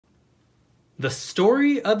The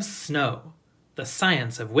Story of Snow, The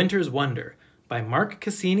Science of Winter's Wonder by Mark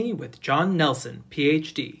Cassini with John Nelson,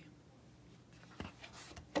 Ph.D.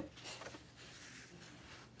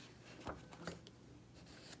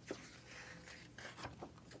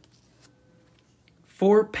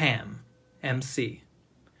 For Pam, M.C.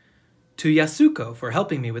 To Yasuko for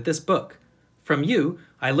helping me with this book. From you,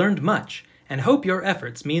 I learned much, and hope your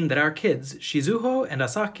efforts mean that our kids, Shizuho and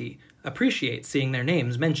Asaki, appreciate seeing their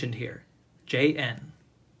names mentioned here. J.N.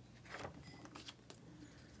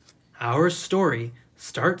 Our story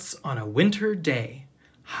starts on a winter day,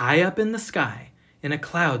 high up in the sky, in a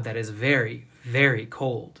cloud that is very, very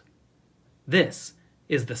cold. This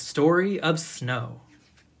is the story of snow.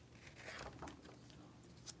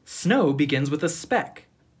 Snow begins with a speck.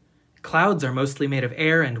 Clouds are mostly made of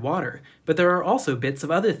air and water, but there are also bits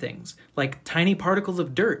of other things, like tiny particles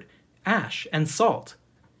of dirt, ash, and salt.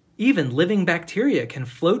 Even living bacteria can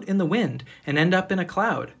float in the wind and end up in a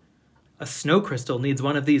cloud. A snow crystal needs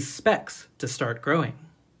one of these specks to start growing.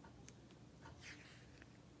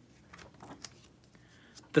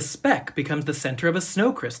 The speck becomes the center of a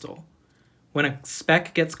snow crystal. When a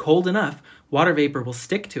speck gets cold enough, water vapor will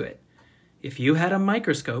stick to it. If you had a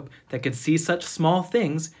microscope that could see such small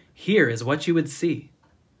things, here is what you would see.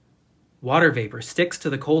 Water vapor sticks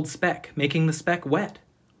to the cold speck, making the speck wet.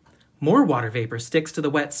 More water vapor sticks to the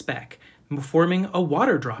wet speck, forming a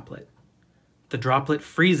water droplet. The droplet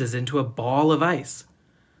freezes into a ball of ice.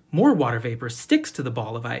 More water vapor sticks to the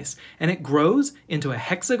ball of ice, and it grows into a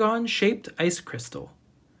hexagon-shaped ice crystal.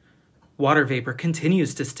 Water vapor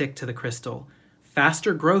continues to stick to the crystal.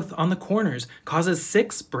 Faster growth on the corners causes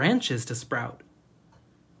 6 branches to sprout.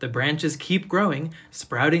 The branches keep growing,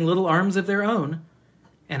 sprouting little arms of their own,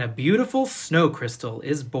 and a beautiful snow crystal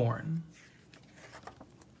is born.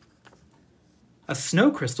 A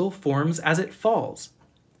snow crystal forms as it falls.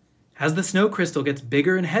 As the snow crystal gets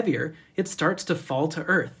bigger and heavier, it starts to fall to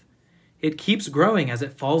earth. It keeps growing as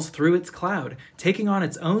it falls through its cloud, taking on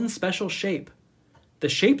its own special shape. The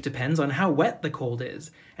shape depends on how wet the cold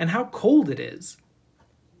is, and how cold it is.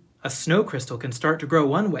 A snow crystal can start to grow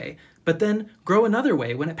one way, but then grow another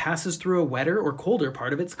way when it passes through a wetter or colder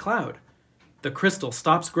part of its cloud. The crystal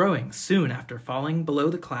stops growing soon after falling below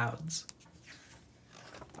the clouds.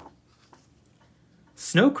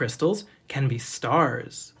 Snow crystals can be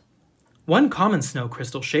stars. One common snow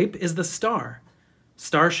crystal shape is the star.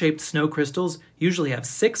 Star-shaped snow crystals usually have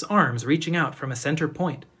 6 arms reaching out from a center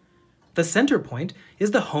point. The center point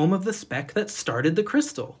is the home of the speck that started the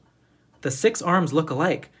crystal. The 6 arms look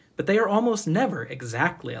alike, but they are almost never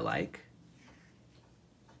exactly alike.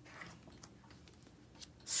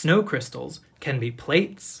 Snow crystals can be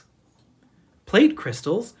plates. Plate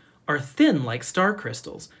crystals are thin like star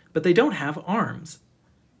crystals, but they don't have arms.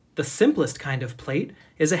 The simplest kind of plate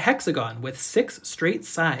is a hexagon with 6 straight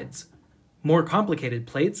sides. More complicated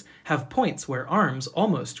plates have points where arms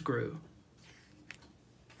almost grew.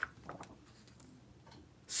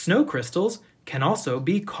 Snow crystals can also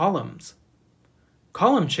be columns.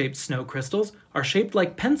 Column-shaped snow crystals are shaped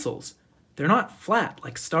like pencils. They're not flat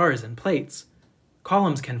like stars and plates.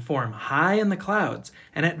 Columns can form high in the clouds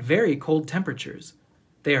and at very cold temperatures.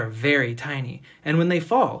 They are very tiny, and when they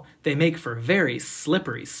fall, they make for very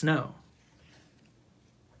slippery snow.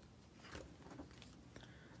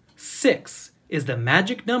 6 is the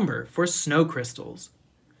magic number for snow crystals.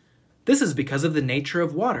 This is because of the nature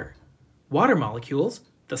of water. Water molecules,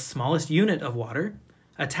 the smallest unit of water,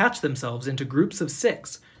 attach themselves into groups of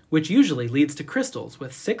 6, which usually leads to crystals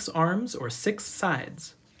with 6 arms or 6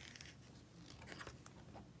 sides.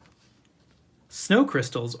 Snow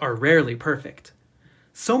crystals are rarely perfect.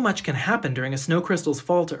 So much can happen during a snow crystal's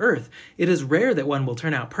fall to Earth, it is rare that one will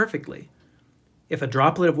turn out perfectly. If a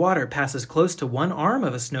droplet of water passes close to one arm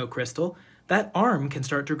of a snow crystal, that arm can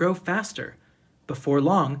start to grow faster. Before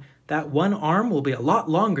long, that one arm will be a lot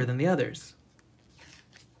longer than the others.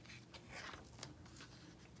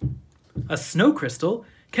 A snow crystal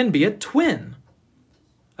can be a twin.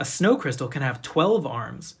 A snow crystal can have 12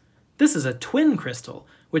 arms. This is a twin crystal,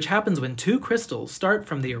 which happens when 2 crystals start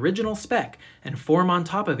from the original speck and form on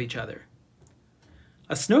top of each other.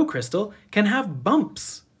 A snow crystal can have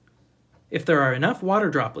bumps. If there are enough water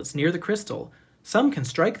droplets near the crystal, some can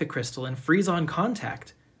strike the crystal and freeze on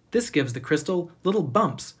contact. This gives the crystal little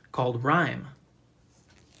bumps called rime.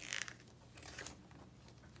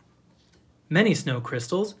 Many snow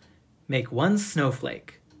crystals make one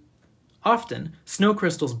snowflake. Often, snow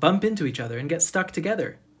crystals bump into each other and get stuck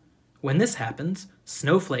together. When this happens,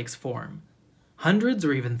 snowflakes form. Hundreds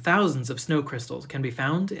or even thousands of snow crystals can be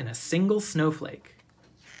found in a single snowflake.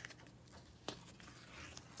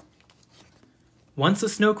 Once a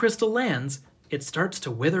snow crystal lands, it starts to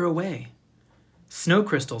wither away. Snow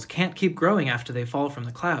crystals can't keep growing after they fall from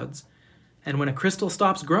the clouds, and when a crystal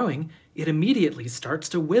stops growing, it immediately starts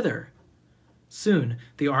to wither. Soon,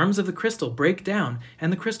 the arms of the crystal break down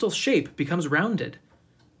and the crystal's shape becomes rounded.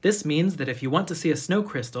 This means that if you want to see a snow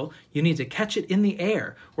crystal, you need to catch it in the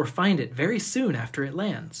air or find it very soon after it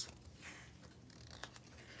lands.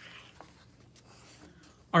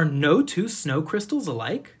 Are no two snow crystals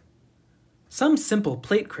alike? Some simple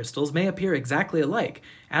plate crystals may appear exactly alike,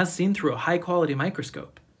 as seen through a high-quality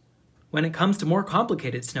microscope. When it comes to more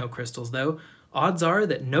complicated snow crystals, though, odds are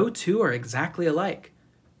that no two are exactly alike.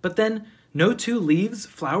 But then, no two leaves,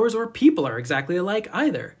 flowers, or people are exactly alike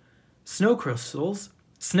either. Snow crystals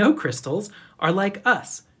are like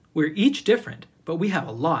us. We're each different, but we have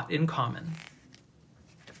a lot in common.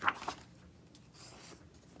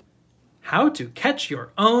 How to catch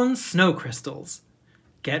your own snow crystals.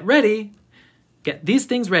 Get ready! Get these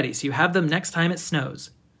things ready so you have them next time it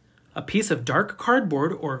snows. A piece of dark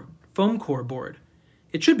cardboard or foam core board.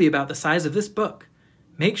 It should be about the size of this book.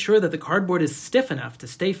 Make sure that the cardboard is stiff enough to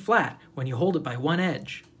stay flat when you hold it by one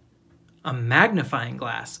edge. A magnifying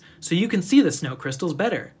glass so you can see the snow crystals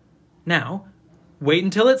better. Now, wait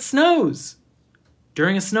until it snows!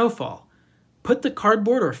 During a snowfall, put the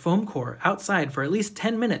cardboard or foam core outside for at least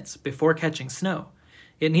 10 minutes before catching snow.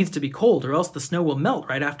 It needs to be cold or else the snow will melt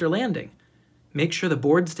right after landing. Make sure the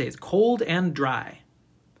board stays cold and dry.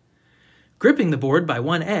 Gripping the board by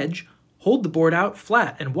one edge, hold the board out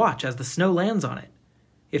flat and watch as the snow lands on it.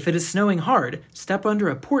 If it is snowing hard, step under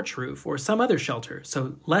a porch roof or some other shelter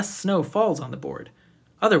so less snow falls on the board.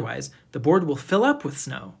 Otherwise, the board will fill up with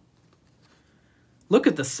snow. Look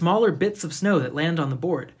at the smaller bits of snow that land on the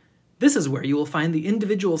board. This is where you will find the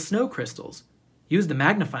individual snow crystals. Use the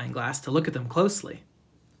magnifying glass to look at them closely.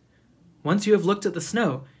 Once you have looked at the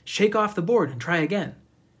snow, shake off the board and try again.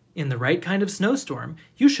 In the right kind of snowstorm,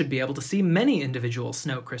 you should be able to see many individual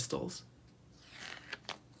snow crystals.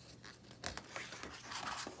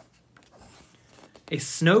 A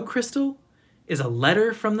snow crystal is a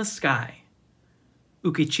letter from the sky.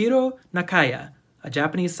 Ukichiro Nakaya, a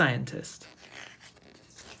Japanese scientist.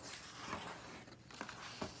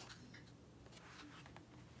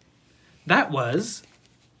 That was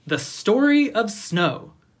The Story of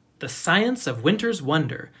Snow, The Science of Winter's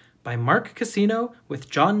Wonder by Mark Cassino with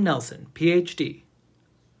John Nelson, Ph.D.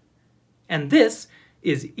 And this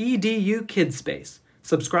is EDU Kidspace.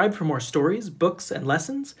 Subscribe for more stories, books, and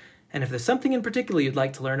lessons, and if there's something in particular you'd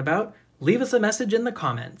like to learn about, leave us a message in the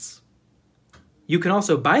comments. You can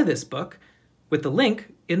also buy this book with the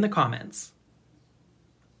link in the comments.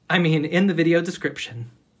 I mean, in the video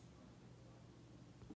description.